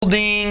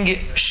Holding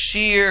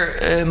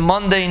Shir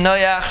Monday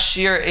Noach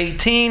Shir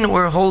 18.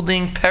 We're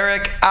holding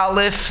Perek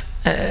Aleph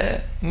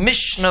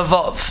Mishnah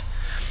Vav.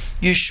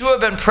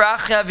 Yeshua ben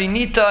Prachya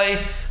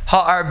Vinitai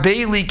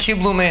Ha'arbeli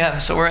Kiblu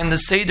Mehem. So we're in the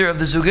Seder of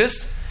the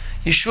Zugas.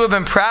 Yeshua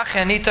ben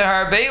Prachya Nitai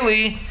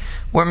Ha'arbeli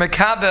were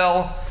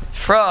Mekabel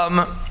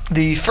from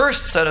the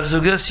first set of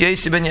Zugas,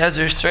 Yossi ben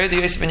Yezer Shtrei, the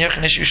Yossi ben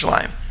Yechanesh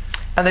Yerushalayim.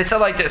 And they said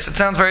like this. It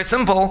sounds very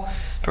simple,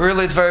 but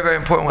really it's very, very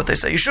important what they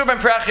say. Yeshua ben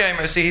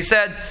Prachya, see, he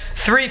said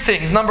three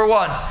things. Number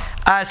one,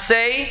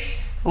 Asay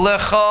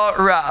lecha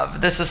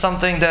rav. This is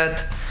something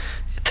that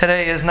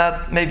today is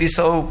not maybe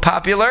so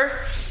popular,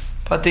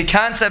 but the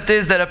concept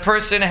is that a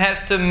person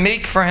has to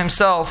make for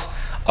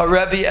himself a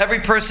Rebbe. Every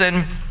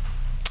person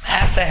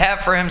has to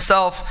have for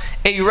himself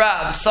a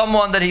Rav,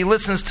 someone that he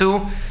listens to,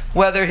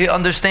 whether he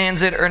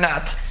understands it or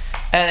not.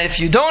 And if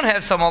you don't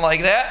have someone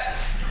like that,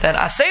 then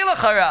Asay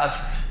lecha rav.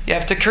 You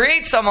have to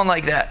create someone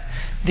like that.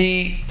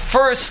 The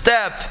first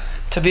step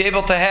to be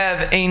able to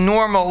have a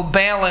normal,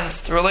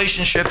 balanced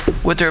relationship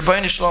with the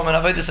Rebbeinu Shalom and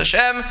Avodas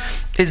Hashem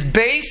is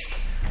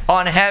based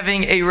on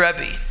having a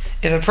Rebbe.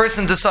 If a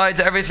person decides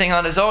everything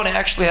on his own, I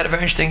actually had a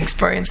very interesting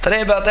experience today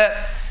about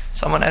that.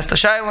 Someone asked a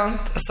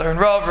Shaila, a certain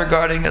Rav,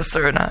 regarding a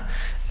certain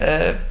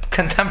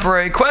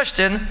contemporary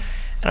question,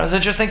 and it was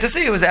interesting to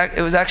see. It was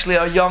actually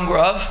a young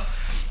Rav,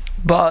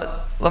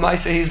 but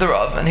Lamaisa, he's the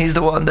Rav, and he's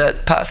the one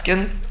that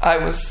paskin. I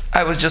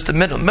was just a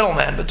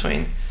middleman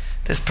between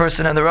this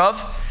person and the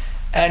Rav,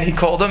 and he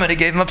called him and he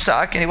gave him a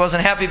psak, and he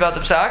wasn't happy about the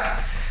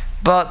psak.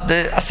 But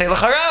the Asay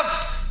lecha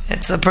rav,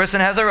 it's a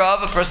person has a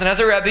Rav, a person has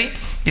a Rebbe.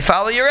 You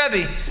follow your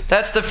Rebbe.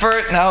 That's the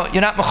first. Now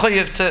you're not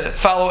mechuyev to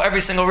follow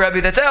every single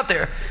Rebbe that's out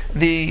there.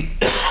 The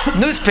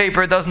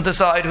newspaper doesn't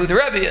decide who the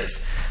Rebbe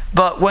is,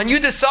 but when you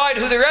decide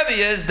who the Rebbe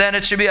is, then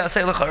it should be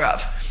Asay lecha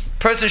rav.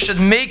 Person should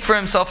make for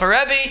himself a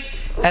Rebbe,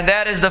 and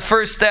that is the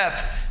first step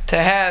to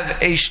have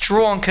a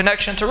strong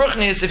connection to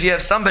Ruchnius. If you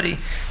have somebody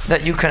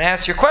that you can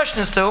ask your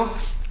questions to,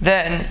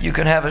 then you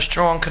can have a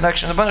strong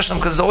connection to Banishlam,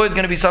 because there's always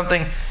going to be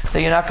something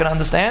that you're not going to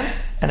understand,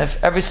 and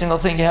if every single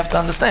thing you have to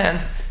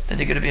understand, then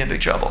you're going to be in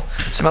big trouble.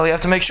 So you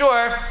have to make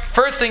sure,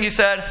 first thing you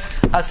said,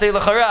 Asay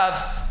lecha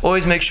rav,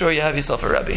 always make sure you have yourself a Rebbe.